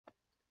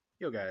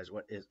Yo guys,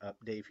 what is up?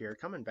 Dave here,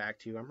 coming back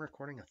to you. I'm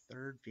recording a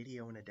third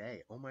video in a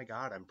day. Oh my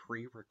god, I'm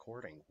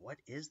pre-recording. What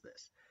is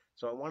this?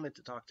 So I wanted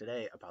to talk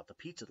today about the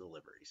pizza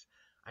deliveries.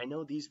 I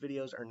know these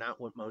videos are not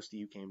what most of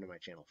you came to my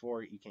channel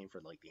for. You came for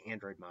like the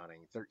Android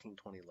modding,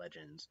 1320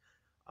 Legends,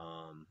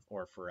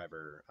 or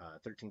Forever,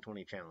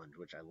 1320 Challenge,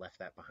 which I left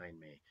that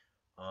behind me,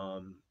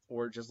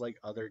 or just like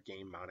other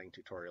game modding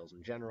tutorials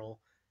in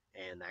general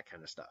and that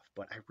kind of stuff.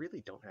 But I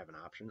really don't have an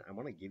option. I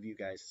want to give you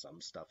guys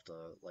some stuff to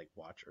like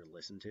watch or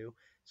listen to.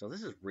 So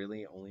this is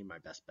really only my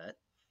best bet.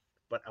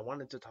 But I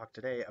wanted to talk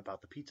today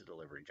about the pizza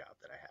delivery job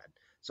that I had.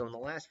 So in the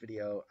last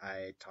video,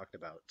 I talked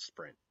about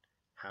Sprint,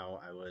 how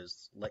I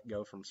was let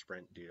go from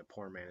Sprint due to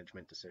poor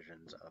management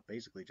decisions of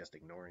basically just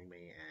ignoring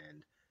me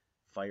and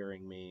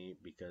firing me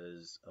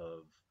because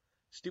of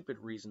stupid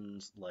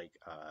reasons like,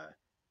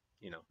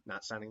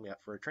 not signing me up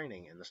for a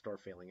training and the store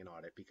failing an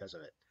audit because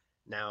of it.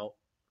 Now,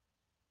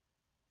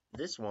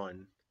 this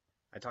one,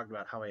 I talked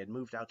about how I had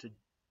moved out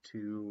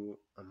to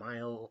an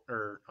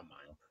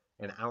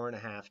hour and a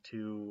half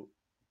to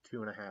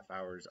 2.5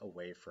 hours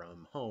away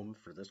from home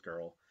for this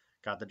girl.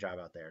 Got the job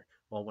out there.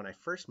 Well, when I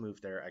first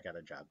moved there, I got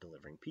a job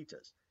delivering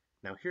pizzas.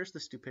 Now, here's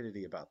the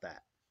stupidity about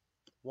that.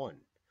 One,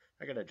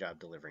 I got a job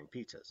delivering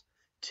pizzas.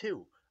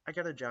 Two, I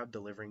got a job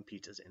delivering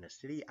pizzas in a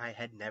city I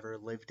had never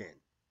lived in.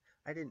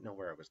 I didn't know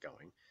where I was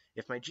going.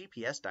 If my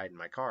GPS died in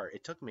my car,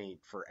 it took me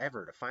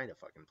forever to find a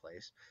fucking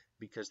place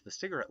because the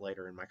cigarette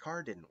lighter in my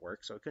car didn't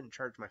work, so I couldn't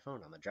charge my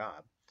phone on the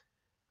job.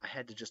 I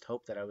had to just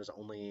hope that I was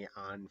only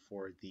on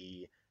for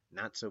the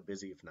not so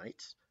busy of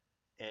nights.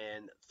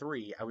 And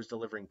three, I was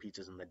delivering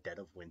pizzas in the dead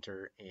of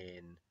winter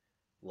in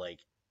like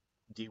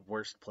the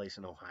worst place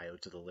in Ohio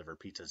to deliver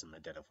pizzas in the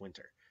dead of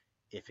winter.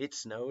 If it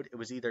snowed, it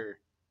was either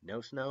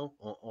no snow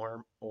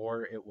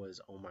or it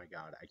was, oh my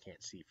god, I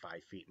can't see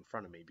 5 feet in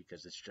front of me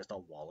because it's just a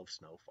wall of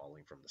snow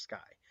falling from the sky.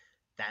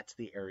 That's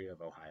the area of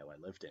Ohio I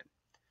lived in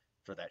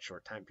for that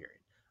short time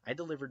period. I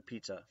delivered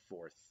pizza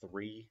for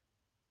 3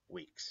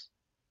 weeks.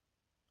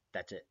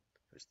 That's it.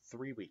 It was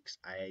 3 weeks.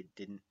 I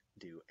didn't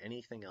do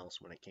anything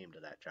else when it came to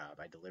that job.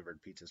 I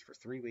delivered pizzas for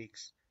 3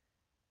 weeks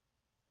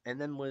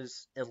and then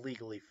was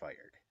illegally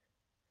fired.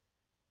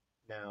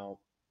 Now,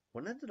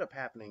 what ended up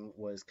happening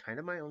was kind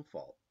of my own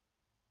fault,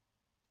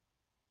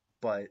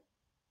 but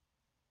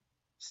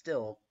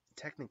still,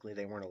 technically,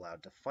 they weren't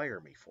allowed to fire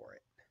me for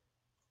it.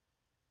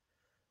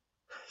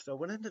 So,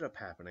 what ended up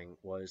happening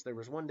was there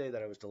was one day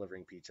that I was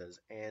delivering pizzas,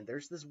 and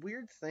there's this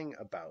weird thing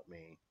about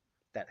me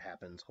that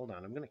happens. Hold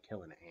on, I'm going to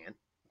kill an ant.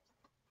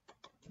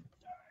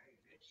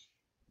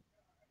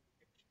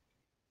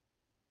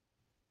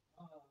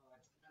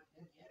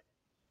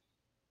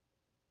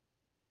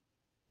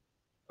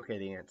 Okay,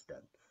 the ant's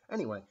dead.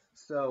 Anyway,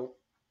 so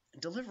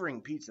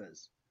delivering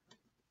pizzas,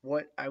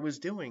 what I was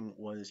doing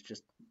was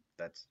just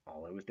that's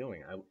all I was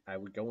doing. I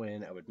would go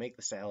in, I would make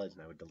the salads,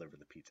 and I would deliver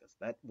the pizzas.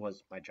 That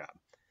was my job.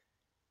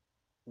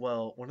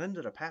 Well, what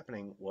ended up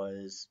happening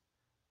was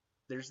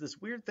there's this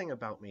weird thing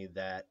about me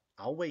that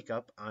I'll wake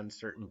up on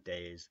certain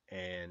days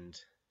and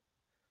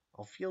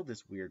I'll feel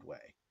this weird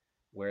way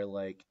where,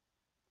 like,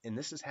 and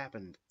this has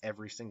happened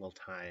every single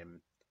time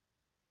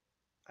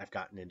I've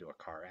gotten into a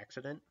car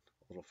accident,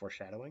 a little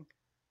foreshadowing.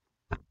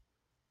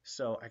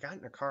 So I got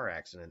in a car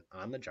accident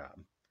on the job,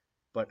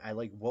 but I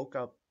like woke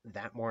up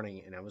that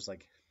morning and I was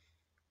like,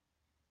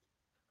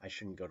 I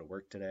shouldn't go to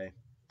work today.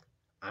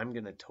 I'm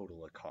going to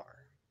total a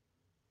car.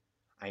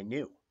 I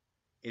knew.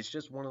 It's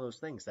just one of those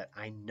things that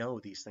I know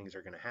these things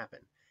are going to happen.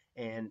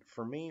 And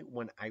for me,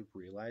 when I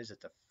realize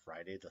it's a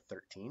Friday the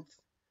 13th,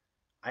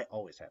 I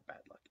always have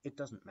bad luck. It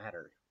doesn't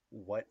matter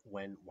what,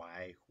 when,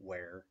 why,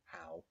 where,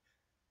 how.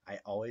 I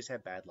always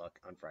have bad luck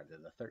on Friday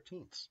the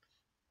 13th.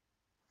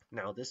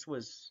 Now, this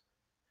was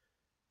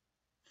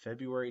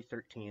February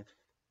 13th,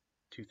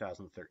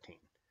 2013.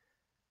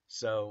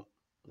 So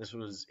this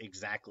was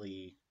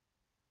exactly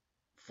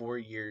 4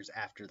 years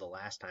after the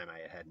last time I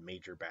had had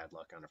major bad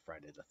luck on a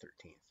Friday the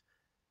 13th.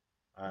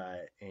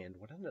 And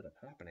what ended up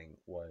happening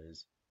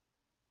was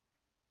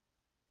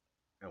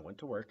I went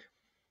to work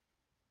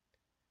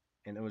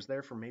and I was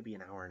there for maybe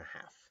an hour and a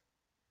half.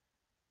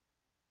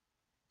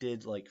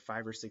 Did like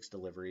 5 or 6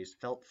 deliveries,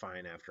 felt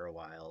fine after a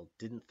while,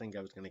 didn't think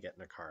I was going to get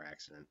in a car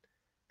accident.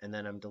 And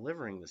then I'm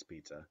delivering this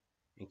pizza.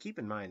 And keep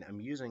in mind, I'm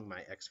using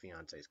my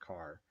ex-fiance's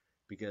car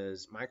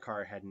because my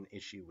car had an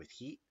issue with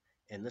heat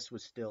and this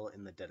was still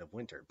in the dead of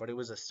winter. But it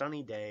was a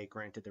sunny day.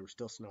 Granted, there was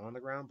still snow on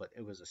the ground, but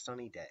it was a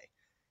sunny day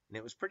and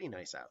it was pretty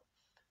nice out.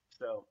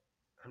 So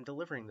I'm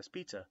delivering this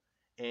pizza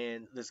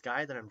and this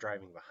guy that I'm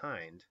driving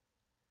behind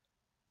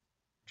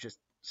just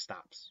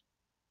stops.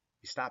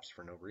 He stops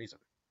for no reason.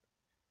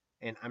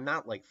 And I'm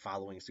not like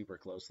following super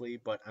closely,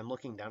 but I'm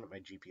looking down at my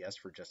GPS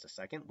for just a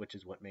second, which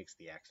is what makes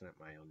the accident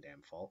my own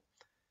damn fault.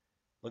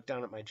 Look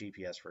down at my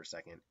GPS for a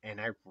second, and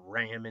I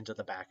ram into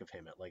the back of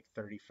him at like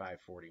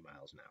 35, 40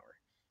 miles an hour.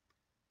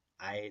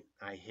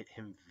 I hit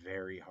him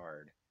very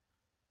hard.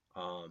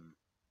 Um,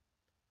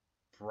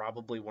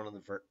 Probably one of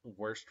the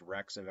worst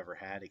wrecks I've ever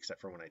had,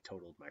 except for when I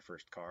totaled my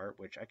first car,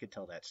 which I could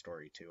tell that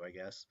story too, I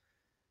guess.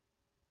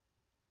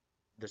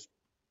 This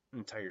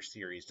entire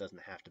series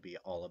doesn't have to be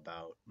all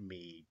about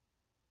me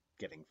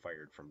getting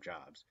fired from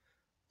jobs.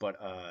 But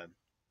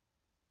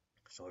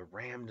so I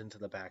rammed into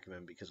the back of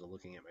him because of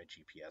looking at my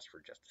GPS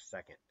for just a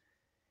second.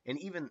 And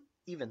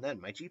even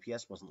then, my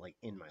GPS wasn't like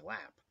in my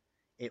lap.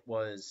 It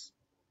was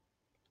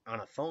on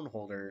a phone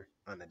holder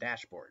on the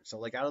dashboard. So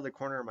like out of the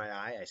corner of my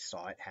eye, I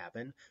saw it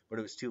happen, but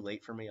it was too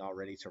late for me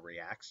already to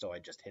react, so I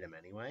just hit him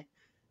anyway.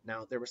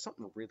 Now, there was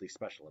something really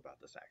special about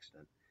this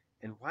accident,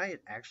 and why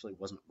it actually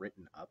wasn't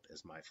written up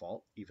as my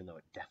fault, even though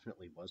it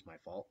definitely was my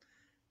fault.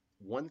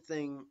 One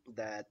thing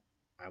that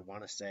I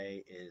want to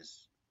say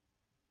is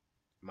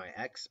my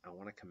ex, I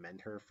want to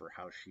commend her for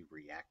how she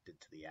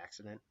reacted to the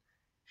accident.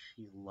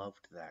 She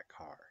loved that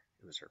car.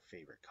 It was her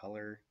favorite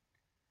color.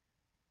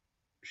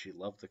 She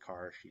loved the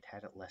car. She'd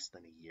had it less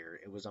than a year.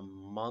 It was a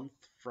month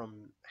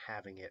from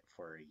having it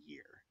for a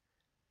year.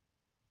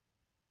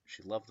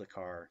 She loved the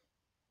car.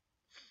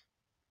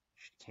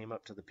 She came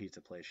up to the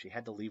pizza place. She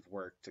had to leave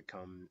work to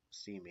come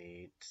see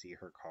me, see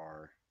her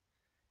car.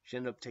 She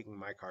ended up taking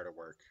my car to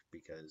work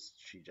because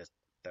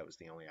that was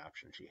the only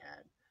option she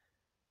had.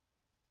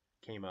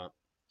 Came up,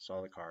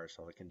 saw the car,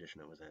 saw the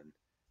condition it was in.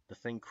 The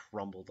thing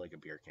crumbled like a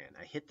beer can.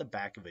 I hit the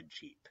back of a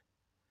Jeep,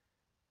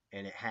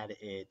 and it had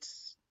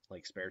its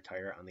like spare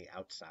tire on the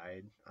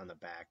outside, on the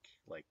back,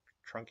 like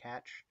trunk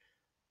hatch.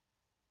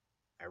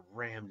 I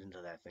rammed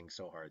into that thing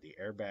so hard. The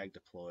airbag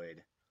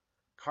deployed.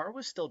 Car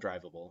was still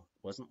drivable,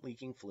 wasn't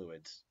leaking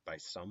fluids by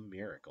some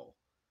miracle.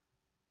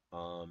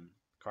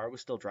 Car was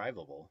still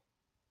drivable,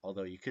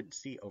 although you couldn't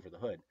see over the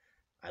hood.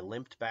 I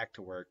limped back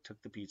to work,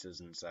 took the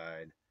pizzas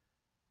inside,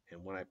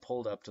 and when I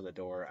pulled up to the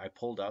door, I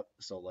pulled up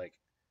so like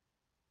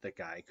the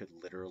guy could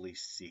literally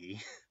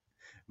see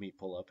me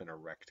pull up in a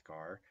wrecked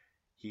car.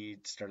 He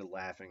started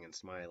laughing and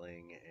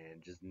smiling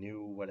and just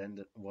knew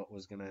what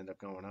was gonna end up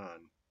going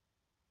on.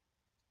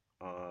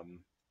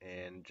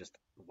 And just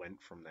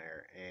went from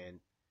there. And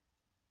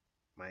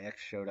my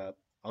ex showed up.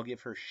 I'll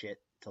give her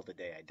shit till the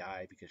day I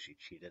die because she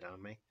cheated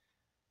on me.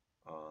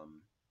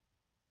 Um,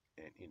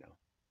 and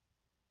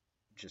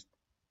just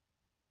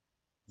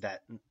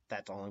that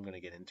that's all I'm gonna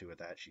get into with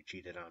that. She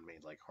cheated on me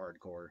like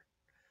hardcore.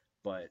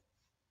 But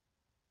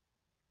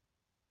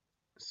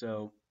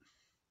so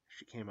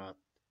she came up.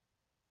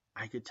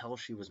 I could tell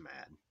she was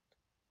mad,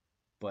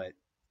 but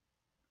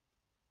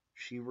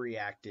she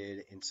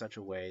reacted in such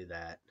a way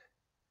that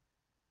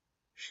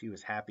she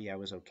was happy I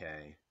was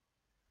okay.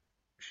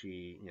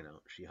 She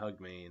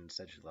hugged me and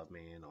said she loved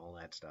me and all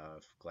that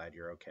stuff. Glad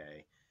you're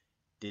okay.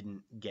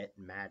 Didn't get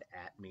mad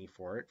at me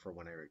for it for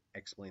when I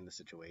explained the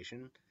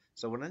situation.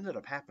 So what ended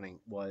up happening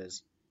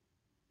was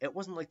it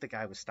wasn't like the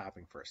guy was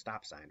stopping for a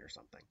stop sign or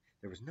something.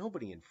 There was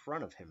nobody in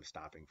front of him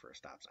stopping for a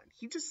stop sign.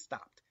 He just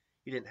stopped.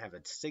 He didn't have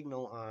a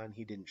signal on.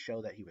 He didn't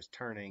show that he was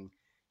turning.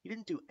 He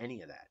didn't do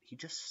any of that. He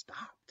just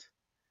stopped.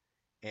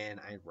 And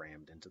I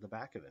rammed into the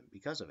back of him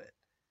because of it.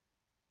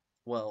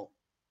 Well,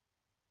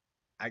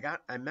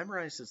 I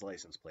memorized his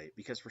license plate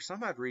because for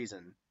some odd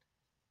reason,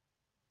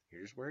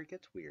 here's where it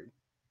gets weird.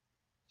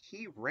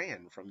 He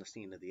ran from the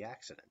scene of the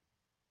accident.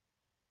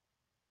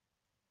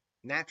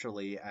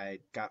 Naturally, I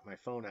got my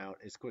phone out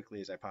as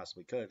quickly as I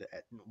possibly could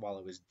while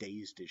I was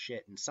dazed as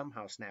shit and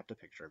somehow snapped a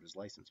picture of his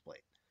license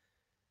plate.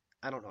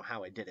 I don't know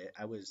how I did it.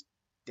 I was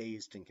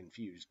dazed and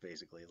confused,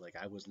 basically. Like,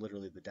 I was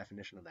literally the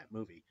definition of that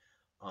movie.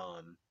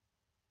 Um,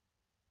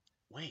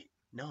 Wait,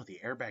 no, the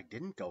airbag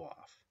didn't go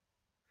off.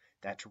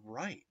 That's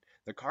right.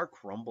 The car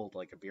crumbled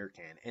like a beer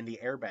can, and the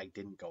airbag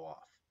didn't go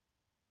off.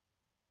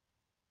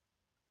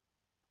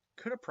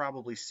 Could have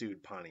probably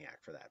sued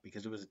Pontiac for that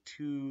because it was a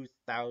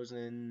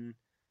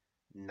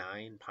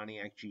 2009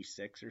 Pontiac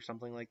G6 or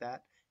something like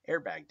that.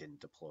 Airbag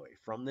didn't deploy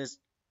from this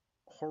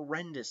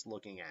horrendous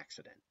looking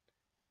accident.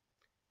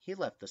 He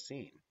left the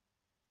scene.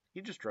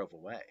 He just drove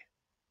away.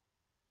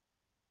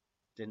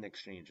 Didn't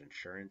exchange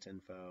insurance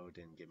info,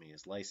 didn't give me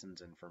his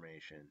license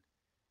information.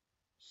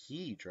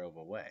 He drove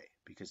away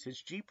because his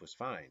Jeep was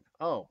fine.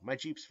 Oh, my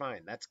Jeep's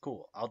fine. That's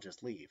cool. I'll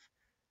just leave.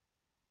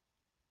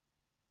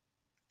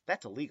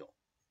 That's illegal.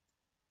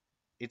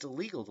 It's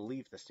illegal to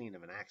leave the scene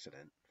of an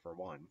accident, for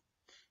one.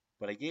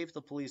 But I gave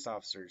the police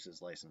officers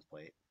his license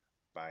plate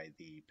by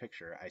the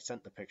picture. I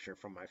sent the picture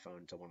from my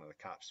phone to one of the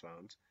cops'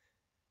 phones,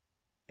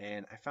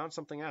 and I found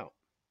something out.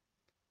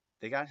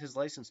 They got his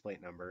license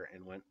plate number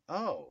and went,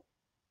 "Oh,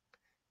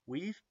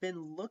 we've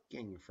been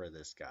looking for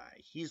this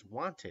guy. He's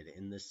wanted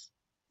in this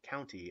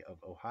county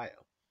of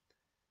Ohio."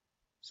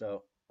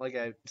 So, like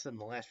I said in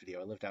the last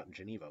video, I lived out in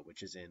Geneva,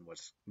 which is in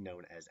what's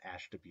known as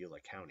Ashtabula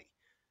County.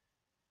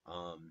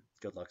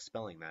 Good luck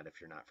spelling that if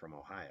you're not from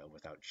Ohio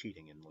without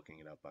cheating and looking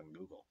it up on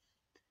Google.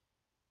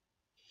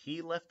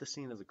 He left the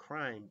scene of the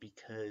crime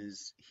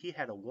because he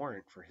had a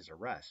warrant for his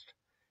arrest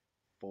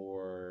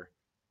for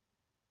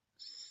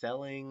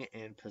selling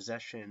and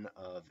possession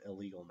of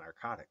illegal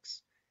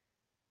narcotics.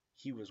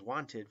 He was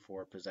wanted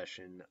for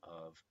possession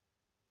of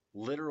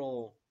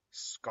literal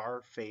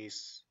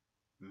Scarface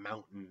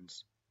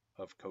mountains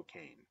of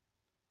cocaine.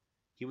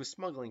 He was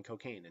smuggling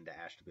cocaine into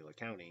Ashtabula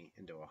County,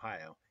 into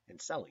Ohio,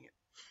 and selling it.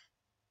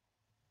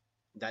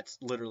 That's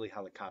literally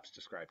how the cops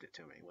described it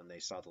to me when they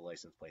saw the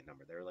license plate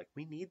number. They were like,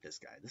 "We need this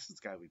guy. This is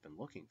the guy we've been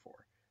looking for."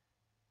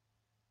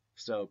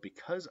 So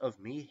because of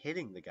me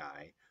hitting the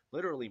guy,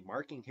 literally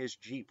marking his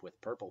Jeep with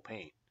purple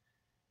paint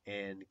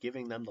and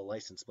giving them the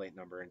license plate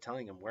number and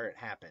telling them where it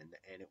happened,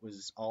 and it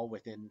was all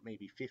within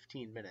maybe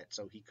 15 minutes,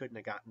 so he couldn't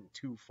have gotten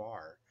too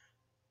far.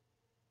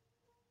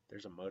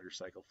 There's a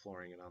motorcycle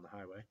flooring it on the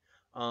highway.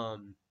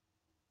 Um,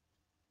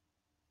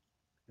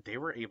 they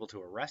were able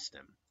to arrest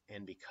him,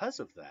 and because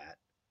of that,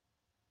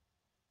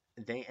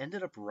 they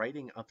ended up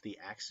writing up the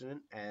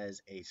accident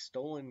as a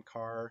stolen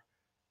car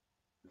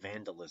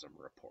vandalism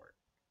report,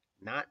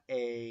 not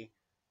a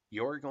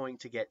 "you're going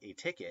to get a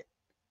ticket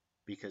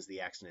because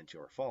the accident's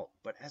your fault,"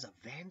 but as a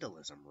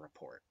vandalism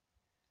report.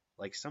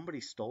 Like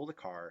somebody stole the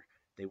car,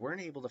 they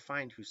weren't able to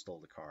find who stole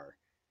the car,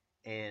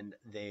 and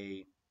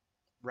they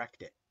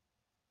wrecked it.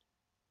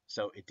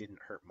 So it didn't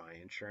hurt my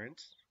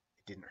insurance.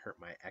 It didn't hurt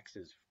my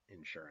ex's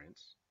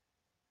insurance.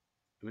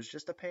 It was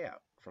just a payout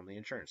from the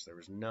insurance. There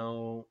was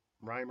no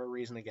rhyme or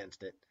reason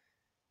against it.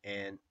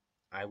 And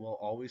I will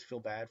always feel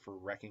bad for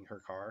wrecking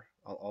her car.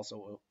 I'll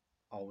also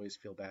always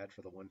feel bad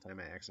for the one time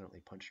I accidentally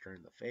punched her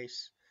in the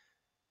face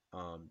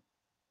um,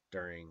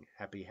 during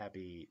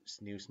Happy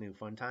Snoo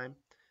Fun Time.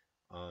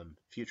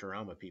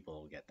 Futurama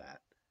people will get that.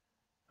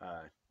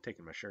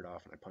 Taking my shirt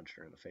off and I punched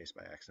her in the face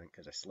by accident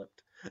because I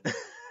slipped.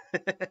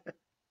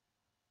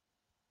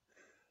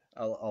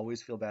 I'll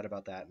always feel bad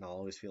about that, and I'll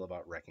always feel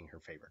about wrecking her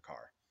favorite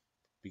car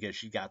because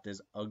she got this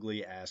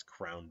ugly ass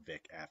Crown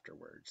Vic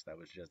afterwards. That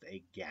was just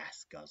a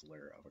gas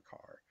guzzler of a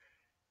car.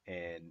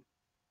 And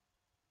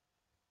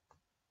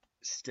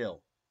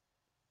still,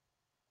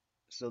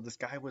 so this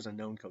guy was a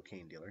known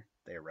cocaine dealer.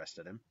 They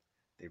arrested him.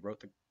 They wrote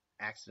the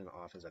accident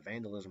off as a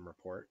vandalism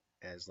report,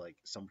 as like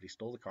somebody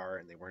stole the car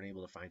and they weren't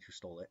able to find who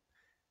stole it.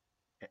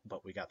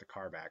 But we got the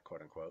car back,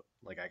 quote unquote.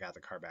 Like I got the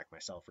car back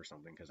myself or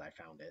something because I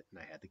found it and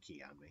I had the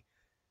key on me.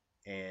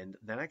 And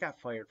then I got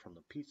fired from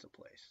the pizza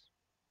place.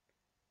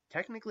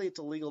 Technically, it's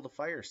illegal to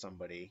fire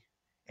somebody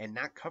and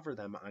not cover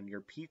them on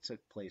your pizza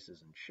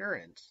place's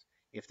insurance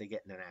if they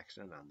get in an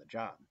accident on the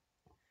job.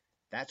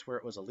 That's where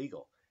it was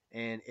illegal.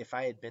 And if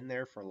I had been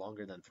there for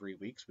longer than 3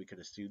 weeks, we could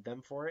have sued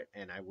them for it,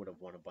 and I would have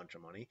won a bunch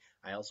of money.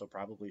 I also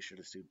probably should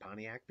have sued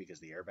Pontiac because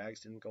the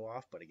airbags didn't go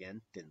off, but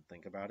again, didn't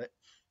think about it.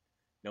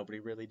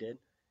 Nobody really did.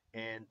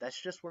 And that's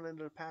just what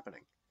ended up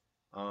happening.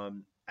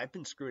 I've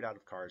been screwed out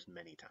of cars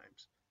many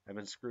times. I've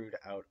been screwed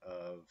out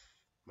of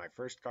my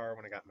first car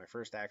when I got my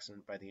first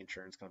accident by the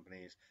insurance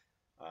companies.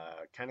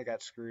 Kind of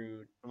got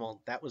screwed.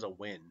 Well, that was a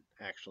win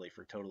actually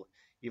for total.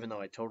 Even though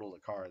I totaled a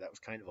car, that was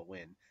kind of a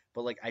win.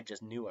 But like I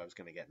just knew I was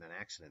going to get in an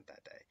accident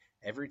that day.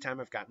 Every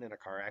time I've gotten in a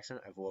car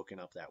accident, I've woken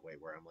up that way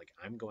where I'm like,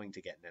 I'm going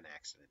to get in an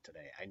accident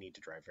today. I need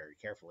to drive very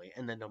carefully,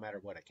 and then no matter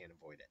what, I can't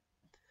avoid it.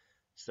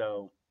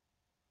 So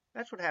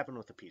that's what happened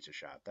with the pizza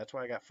shop. That's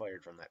why I got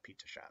fired from that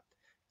pizza shop.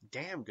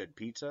 Damn good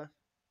pizza.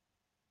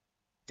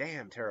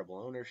 Damn terrible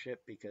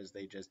ownership because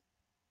they just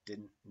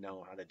didn't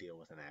know how to deal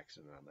with an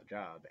accident on the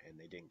job and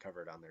they didn't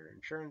cover it on their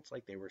insurance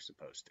like they were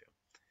supposed to.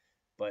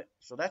 But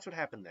so that's what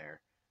happened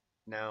there.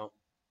 Now,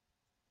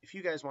 if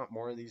you guys want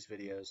more of these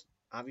videos,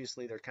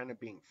 obviously they're kind of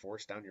being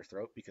forced down your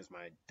throat because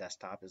my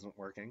desktop isn't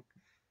working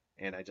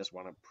and I just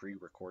want to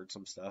pre-record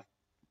some stuff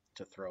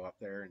to throw up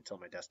there until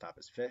my desktop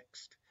is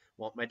fixed.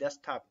 Well, my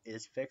desktop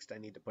is fixed. I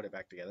need to put it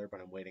back together, but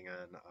I'm waiting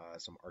on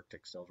some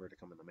Arctic silver to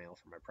come in the mail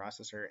for my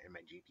processor and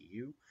my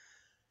GPU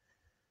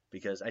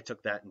because I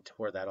took that and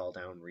tore that all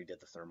down, redid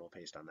the thermal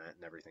paste on that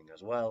and everything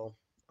as well.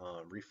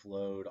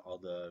 Reflowed all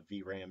the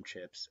VRAM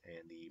chips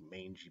and the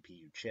main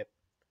GPU chip.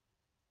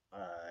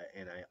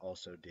 And I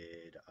also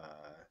did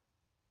a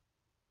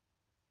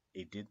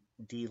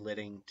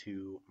delitting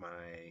to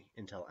my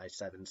Intel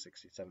i7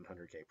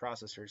 6700K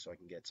processor so I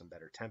can get some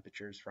better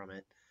temperatures from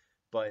it.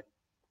 But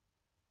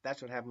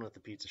that's what happened with the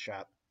pizza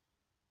shop.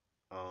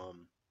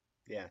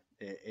 Yeah,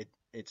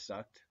 it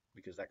sucked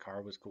because that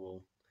car was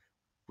cool.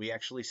 We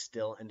actually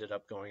still ended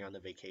up going on the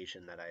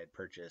vacation that I had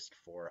purchased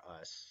for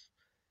us.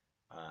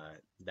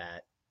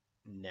 That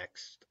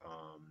next,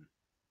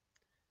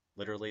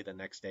 literally the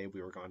next day,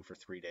 we were gone for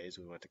 3 days.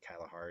 We went to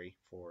Kalahari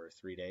for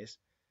 3 days,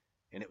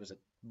 and it was a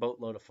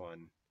boatload of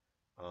fun.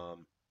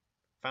 Um,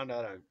 Found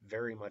out I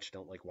very much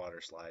don't like water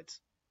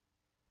slides,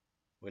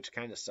 which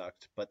kind of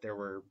sucked, but there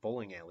were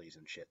bowling alleys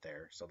and shit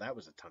there, so that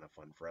was a ton of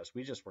fun for us.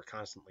 We just were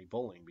constantly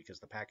bowling because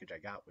the package I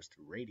got was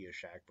through Radio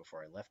Shack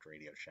before I left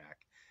Radio Shack,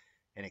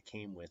 and it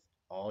came with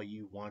all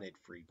you wanted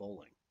free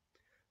bowling.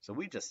 So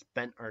we just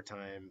spent our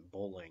time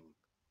bowling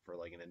for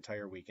like an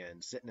entire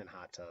weekend, sitting in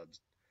hot tubs,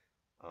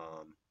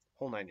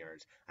 whole 9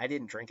 yards. I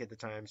didn't drink at the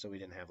time, so we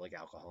didn't have like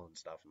alcohol and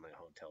stuff in the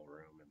hotel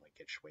room and like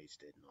get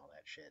wasted and all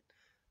that shit.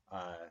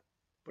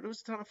 But it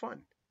was a ton of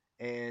fun,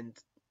 and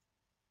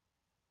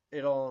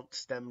it all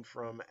stemmed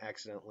from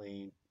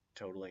accidentally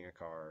totaling a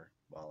car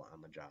while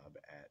on the job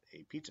at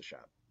a pizza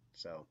shop.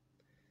 So,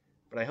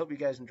 but I hope you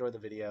guys enjoy the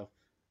video.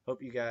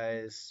 Hope you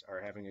guys are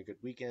having a good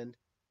weekend,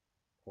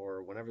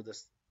 or whenever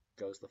this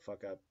goes the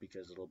fuck up,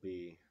 because it'll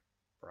be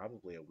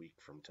probably a week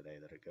from today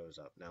that it goes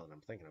up. Now that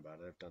I'm thinking about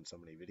it, I've done so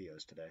many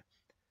videos today.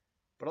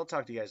 But I'll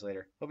talk to you guys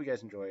later. Hope you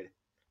guys enjoyed.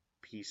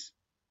 Peace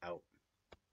out.